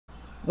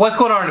What's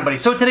going on, everybody?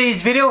 So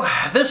today's video,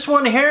 this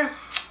one here,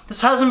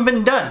 this hasn't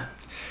been done.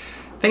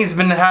 I think it's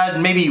had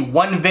maybe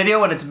one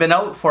video and it's been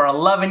out for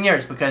 11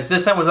 years because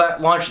this one was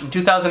launched in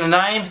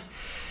 2009.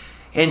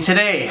 And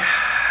today,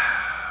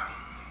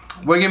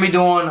 we're gonna be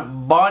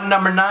doing Bond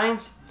number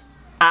 9's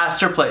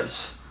Astor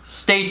Place.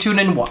 Stay tuned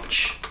and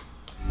watch.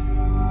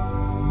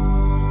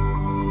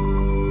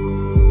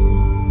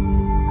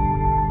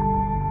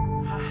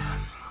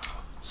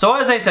 So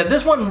as I said,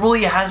 this one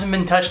really hasn't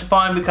been touched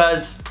upon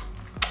because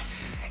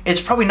it's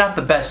probably not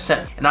the best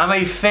scent. And I'm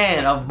a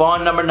fan of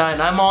Bond number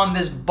 9. I'm on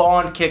this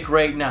Bond kick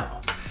right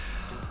now.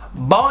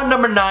 Bond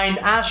number 9,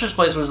 Astor's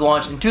Place, was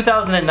launched in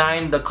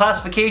 2009. The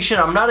classification,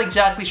 I'm not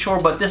exactly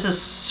sure, but this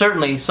is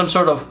certainly some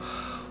sort of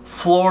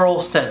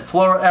floral scent.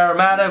 Floral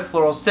aromatic,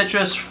 floral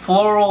citrus,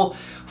 floral,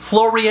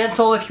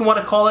 floriental if you want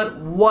to call it,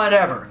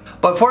 whatever.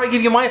 But before I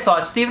give you my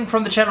thoughts, Steven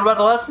from the channel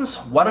Redolessence,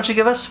 why don't you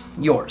give us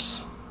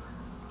yours?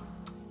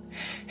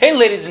 Hey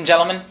ladies and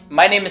gentlemen,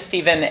 my name is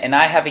Steven and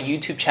I have a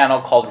YouTube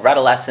channel called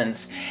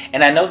Redolessence,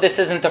 and I know this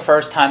isn't the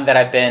first time that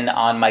I've been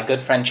on my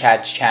good friend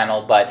Chad's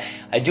channel, but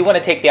I do want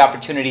to take the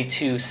opportunity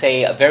to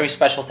say a very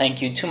special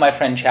thank you to my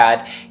friend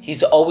Chad.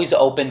 He's always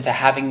open to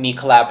having me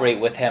collaborate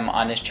with him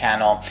on his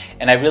channel,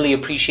 and I really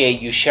appreciate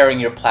you sharing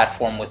your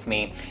platform with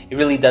me. It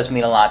really does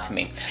mean a lot to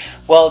me.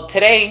 Well,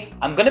 today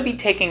I'm going to be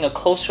taking a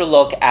closer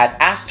look at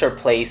Astor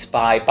Place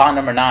by Bond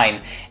number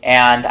 9,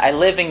 and I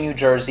live in New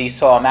Jersey,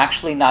 so I'm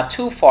actually not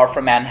too far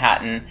from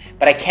Manhattan,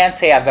 but I can't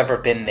say I've ever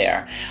been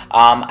there.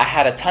 I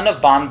had a ton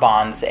of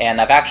bonbons,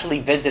 and I've actually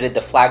visited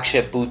the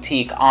flagship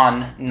boutique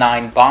on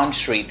 9 Bond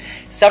Street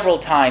several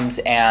times,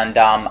 and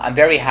I'm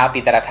very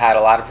happy that I've had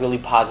a lot of really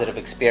positive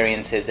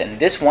experiences, and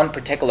this one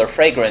particular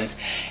fragrance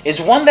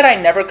is one that I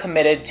never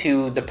committed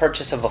to the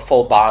purchase of a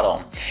full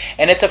bottle.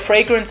 And it's a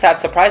fragrance that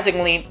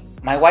surprisingly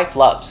my wife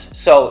loves.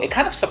 So it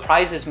kind of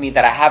surprises me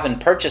that I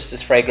haven't purchased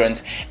this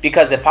fragrance,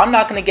 because if I'm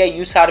not going to get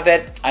use out of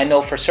it, I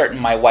know for certain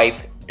my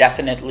wife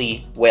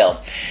definitely will.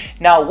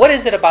 Now, what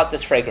is it about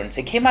this fragrance?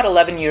 It came out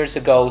 11 years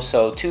ago,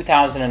 so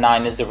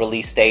 2009 is the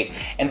release date,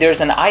 and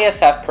there's an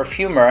IFF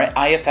perfumer.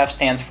 IFF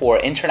stands for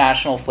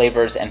International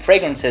Flavors and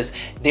Fragrances.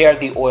 They are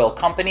the oil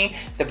company.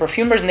 The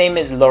perfumer's name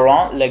is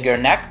Laurent Le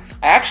Guernec.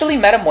 I actually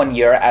met him one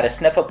year at a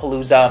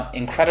Sniffapalooza,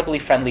 incredibly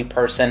friendly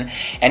person,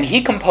 and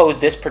he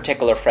composed this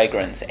particular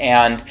fragrance.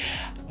 And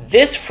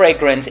this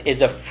fragrance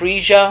is a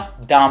freesia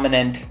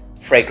dominant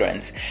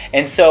fragrance.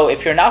 And so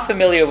if you're not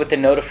familiar with the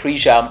note of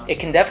freesia, it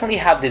can definitely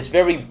have this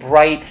very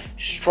bright,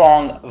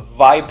 strong,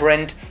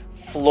 vibrant,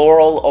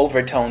 floral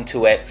overtone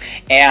to it.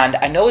 And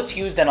I know it's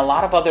used in a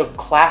lot of other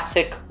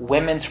classic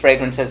women's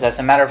fragrances. As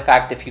a matter of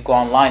fact, if you go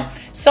online,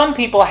 some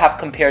people have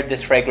compared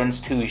this fragrance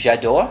to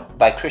J'adore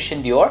by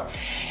Christian Dior.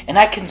 And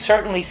I can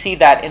certainly see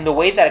that in the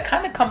way that it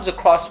kind of comes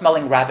across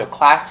smelling rather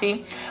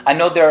classy. I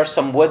know there are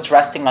some woods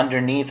resting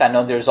underneath. I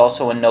know there's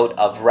also a note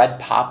of red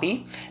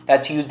poppy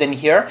that's used in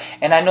here.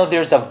 And I know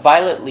there's a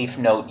violet leaf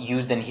note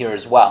used in here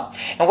as well.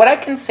 And what I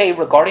can say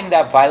regarding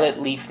that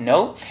violet leaf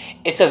note,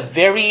 it's a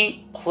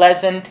very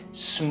pleasant,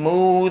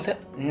 smooth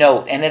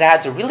note, and it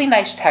adds a really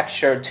nice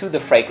texture to the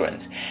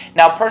fragrance.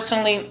 Now,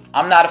 personally,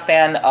 I'm not a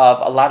fan of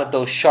a lot of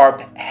those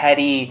sharp,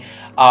 heady,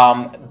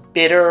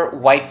 bitter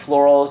white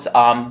florals.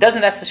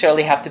 Doesn't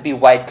necessarily have to be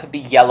white, could be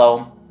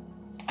yellow.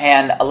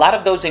 And a lot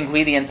of those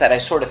ingredients that I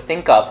sort of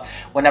think of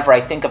whenever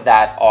I think of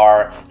that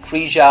are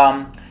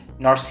freesia,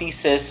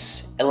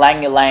 narcissus,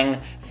 ylang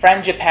ylang,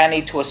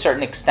 frangipani to a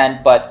certain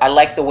extent, but I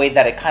like the way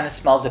that it kind of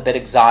smells a bit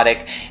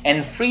exotic.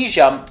 And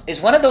freesia is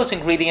one of those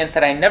ingredients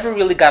that I never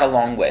really got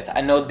along with.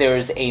 I know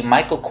there's a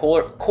Michael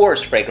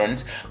Kors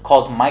fragrance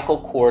called Michael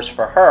Kors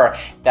for her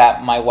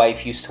that my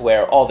wife used to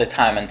wear all the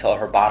time until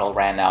her bottle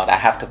ran out. I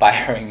have to buy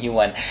her a new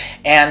one.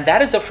 And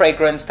that is a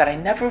fragrance that I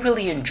never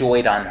really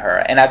enjoyed on her,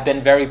 and I've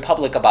been very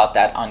public about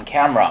that on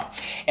camera.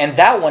 And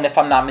that one, if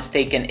I'm not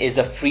mistaken, is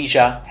a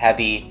freesia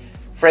heavy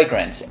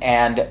fragrance,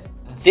 and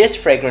this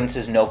fragrance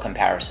is no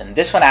comparison.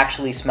 This one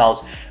actually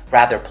smells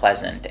rather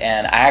pleasant,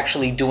 and I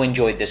actually do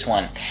enjoy this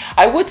one.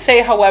 I would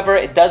say, however,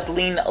 it does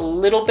lean a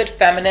little bit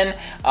feminine,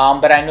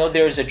 but I know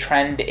there's a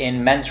trend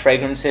in men's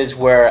fragrances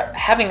where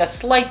having a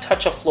slight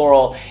touch of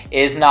floral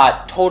is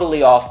not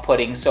totally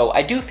off-putting. So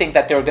I do think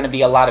that there are going to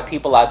be a lot of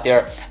people out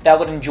there that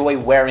would enjoy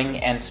wearing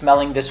and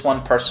smelling this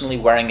one, personally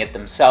wearing it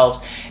themselves.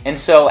 And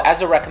so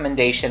as a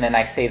recommendation, and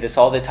I say this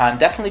all the time,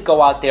 definitely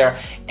go out there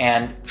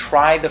and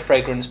try the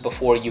fragrance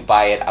before you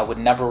buy it. I would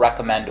never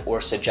recommend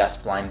or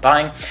suggest blind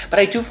buying, but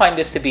I do find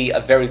this to be a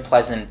very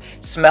pleasant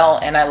smell,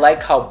 and I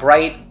like how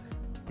bright,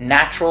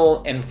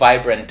 natural, and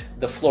vibrant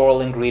the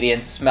floral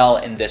ingredients smell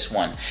in this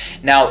one.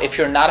 Now, if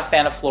you're not a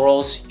fan of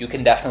florals, you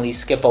can definitely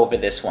skip over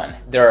this one.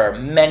 There are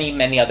many,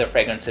 many other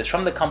fragrances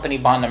from the company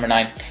Bond number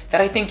 9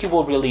 that I think you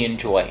will really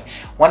enjoy.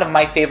 One of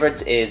my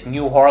favorites is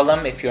New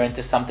Harlem, if you're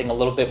into something a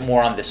little bit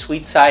more on the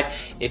sweet side.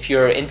 If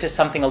you're into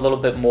something a little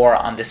bit more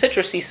on the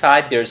citrusy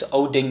side, there's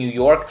Eau de New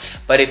York.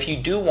 But if you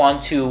do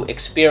want to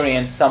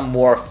experience some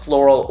more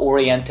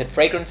floral-oriented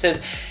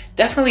fragrances,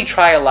 definitely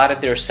try a lot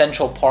of their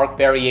Central Park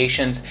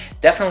variations.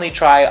 Definitely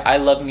try I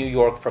Love New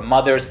York for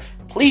mothers.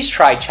 please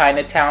try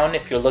Chinatown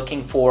if you're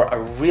looking for a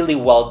really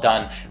well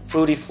done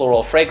fruity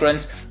floral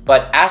fragrance.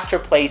 But Astor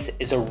Place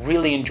is a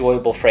really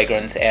enjoyable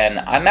fragrance, and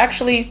I'm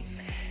actually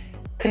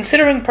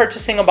considering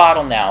purchasing a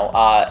bottle now.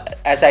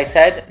 As I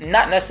said,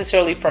 not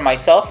necessarily for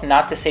myself,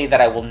 not to say that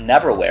I will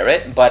never wear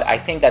it, but I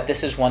think that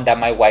this is one that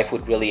my wife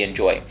would really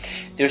enjoy.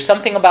 There's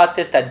something about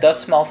this that does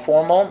smell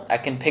formal. I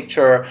can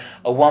picture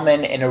a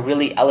woman in a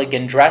really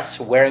elegant dress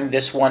wearing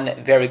this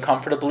one very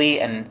comfortably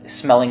and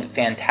smelling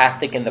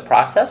fantastic in the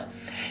process.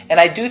 And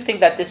I do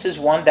think that this is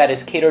one that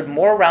is catered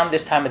more around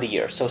this time of the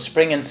year, so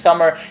spring and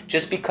summer,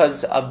 just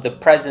because of the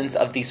presence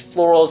of these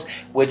florals,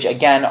 which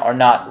again are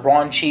not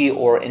raunchy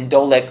or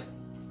indolic.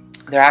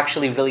 They're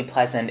actually really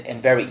pleasant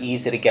and very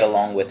easy to get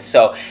along with.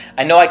 So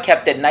I know I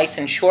kept it nice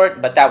and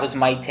short, but that was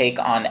my take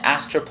on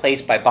Astor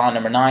Place by Bond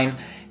Number 9.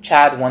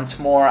 Chad, once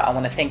more, I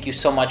want to thank you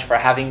so much for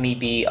having me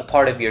be a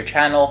part of your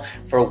channel,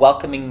 for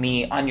welcoming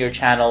me on your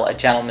channel, A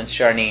Gentleman's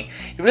Journey.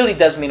 It really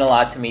does mean a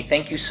lot to me.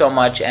 Thank you so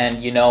much,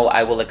 and you know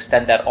I will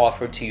extend that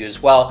offer to you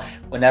as well.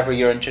 Whenever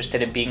you're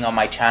interested in being on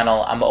my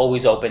channel, I'm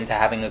always open to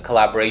having a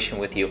collaboration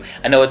with you.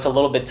 I know it's a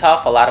little bit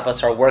tough. A lot of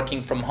us are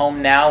working from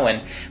home now,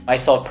 and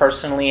myself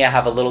personally, I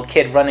have a little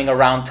kid running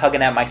around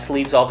tugging at my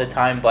sleeves all the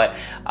time, but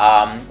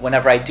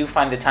whenever I do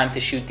find the time to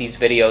shoot these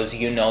videos,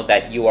 you know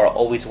that you are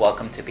always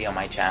welcome to be on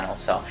my channel.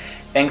 So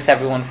thanks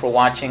everyone for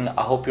watching.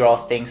 I hope you're all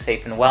staying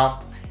safe and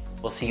well.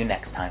 We'll see you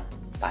next time.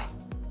 Bye.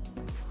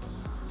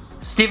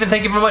 Steven,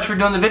 thank you very much for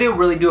doing the video.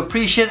 Really do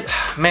appreciate it.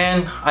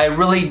 Man, I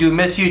really do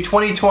miss you.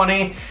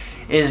 2020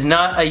 is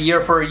not a year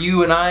for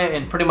you and I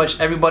and pretty much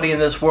everybody in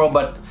this world,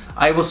 but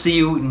I will see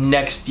you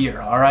next year,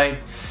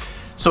 alright?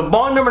 So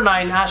Bond Number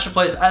 9, Astor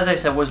Place, as I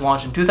said, was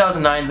launched in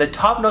 2009. The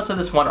top notes of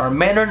this one are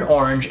mandarin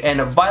orange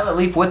and a violet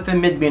leaf, with the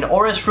mid being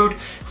orris fruit,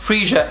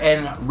 freesia,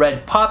 and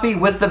red poppy,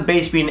 with the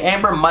base being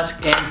amber,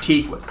 musk, and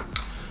teakwood.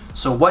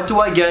 So what do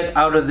I get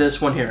out of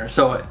this one here?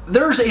 So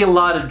there's a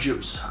lot of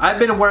juice. I've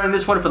been wearing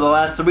this one for the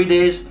last 3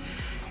 days,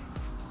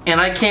 and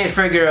I can't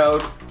figure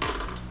out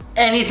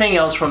anything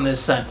else from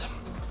this scent.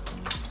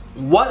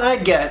 What I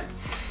get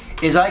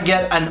is I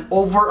get an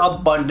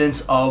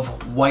overabundance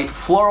of white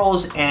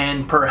florals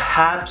and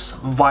perhaps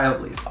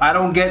violet leaf. I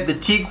don't get the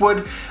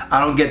teakwood,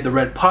 I don't get the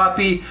red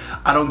poppy,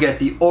 I don't get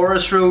the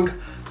orris root,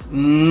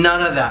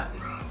 none of that.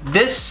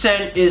 This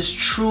scent is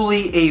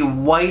truly a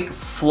white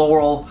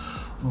floral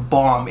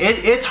bomb.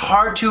 It's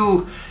hard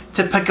to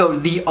pick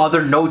out the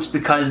other notes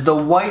because the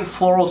white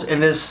florals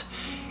in this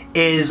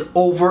is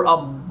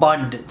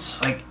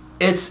overabundance. Like,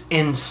 it's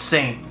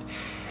insane.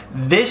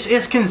 This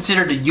is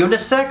considered a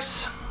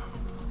unisex?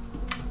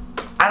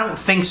 I don't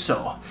think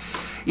so.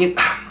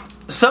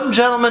 Some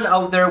gentlemen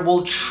out there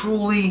will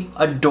truly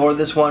adore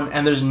this one,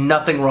 and there's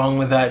nothing wrong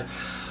with that.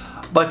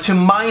 But to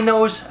my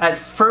nose, at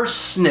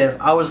first sniff,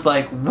 I was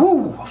like,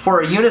 woo,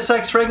 for a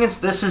unisex fragrance,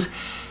 this is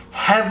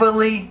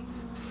heavily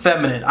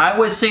feminine. I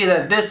would say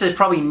that this is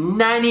probably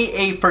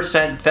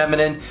 98%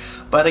 feminine.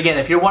 But again,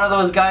 if you're one of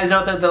those guys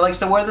out there that likes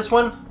to wear this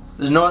one,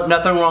 there's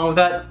nothing wrong with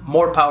that.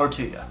 More power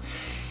to you.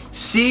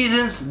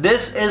 Seasons,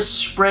 this is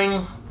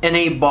spring in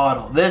a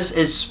bottle. This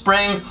is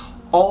spring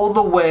all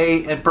the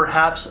way, and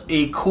perhaps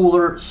a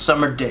cooler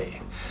summer day.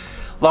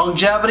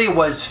 Longevity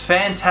was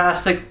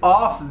fantastic.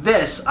 Off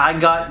this, I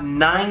got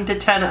 9 to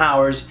 10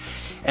 hours,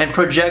 and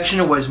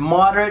projection was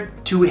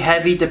moderate to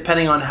heavy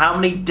depending on how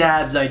many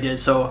dabs I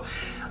did, so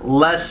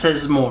less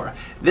is more.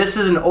 This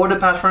is an eau de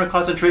parfum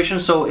concentration,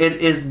 so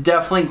it is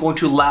definitely going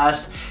to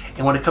last.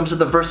 And when it comes to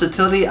the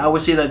versatility, I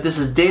would say that this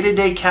is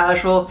day-to-day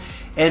casual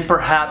and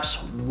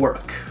perhaps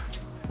work.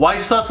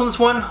 Wife's thoughts on this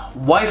one?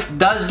 Wife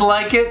does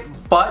like it,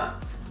 but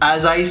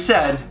as I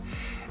said,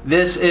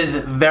 this is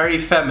very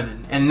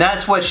feminine, and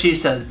that's what she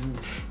says.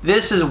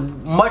 This is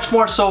much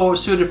more so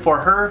suited for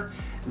her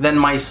than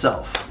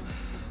myself.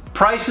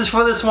 Prices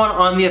for this one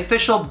on the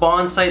official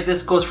Bond site,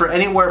 this goes for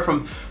anywhere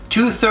from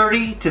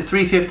 $230 to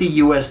 $350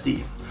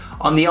 USD.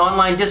 On the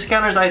online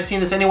discounters, I've seen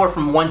this anywhere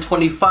from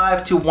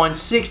 $125 to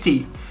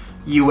 $160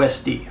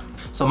 USD.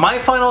 So my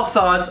final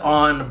thoughts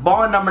on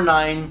Bond Number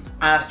 9,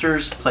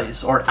 Astor's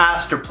Place, or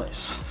Astor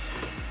Place.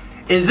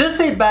 Is this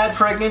a bad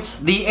fragrance?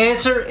 The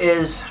answer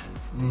is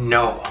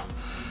no.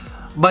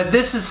 But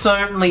this is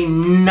certainly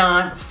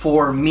not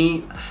for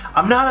me.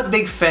 I'm not a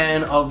big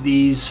fan of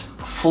these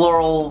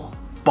floral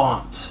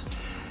bombs.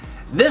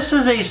 This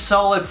is a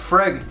solid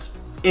fragrance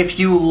if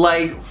you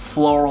like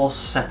floral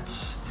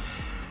scents.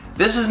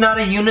 This is not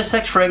a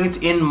unisex fragrance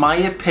in my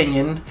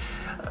opinion,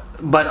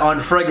 but on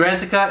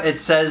Fragrantica it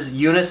says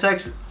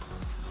unisex.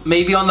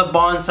 Maybe on the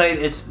Bond site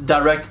it's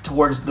directed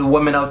towards the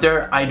women out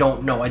there. I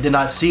don't know. I did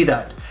not see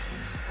that.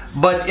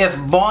 But if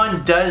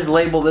Bond does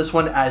label this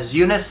one as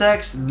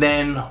unisex,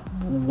 then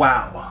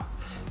wow.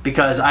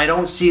 Because I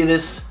don't see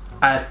this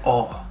at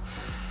all.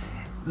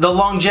 The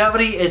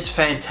longevity is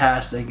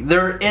fantastic.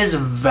 There is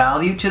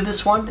value to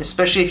this one,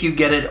 especially if you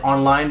get it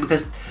online,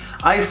 because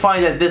I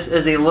find that this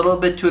is a little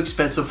bit too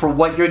expensive for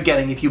what you're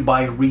getting if you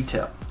buy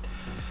retail.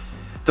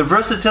 The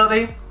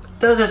versatility,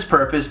 does its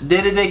purpose,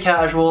 day-to-day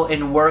casual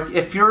in work.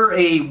 If you're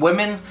a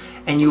woman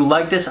and you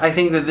like this, I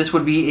think that this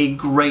would be a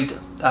great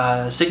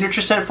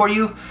signature scent for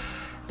you.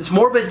 It's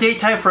more of a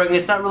daytime fragrance.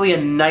 It's not really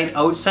a night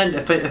out scent.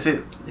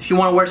 If you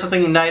want to wear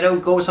something night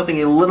out, go with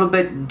something a little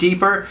bit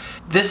deeper.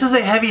 This is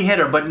a heavy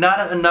hitter, but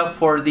not enough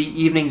for the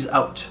evenings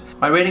out.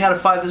 My rating out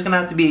of 5, this is going to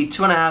have to be a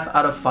 2.5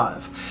 out of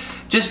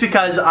 5. Just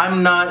because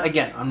I'm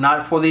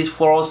not for these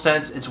floral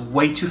scents. It's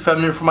way too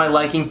feminine for my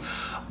liking.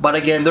 But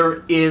again,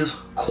 there is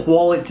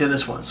quality to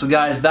this one. So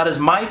guys, that is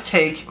my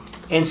take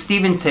and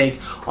Steven's take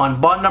on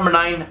Bond number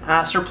 9,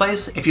 Astor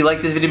Place. If you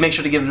like this video, make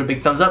sure to give it a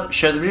big thumbs up,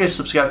 share the video,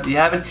 subscribe if you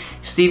haven't.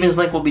 Steven's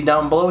link will be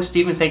down below.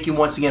 Steven, thank you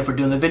once again for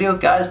doing the video.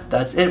 Guys,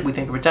 that's it. We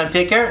thank you for your time.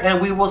 Take care, and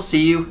we will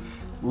see you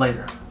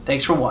later.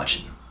 Thanks for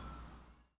watching.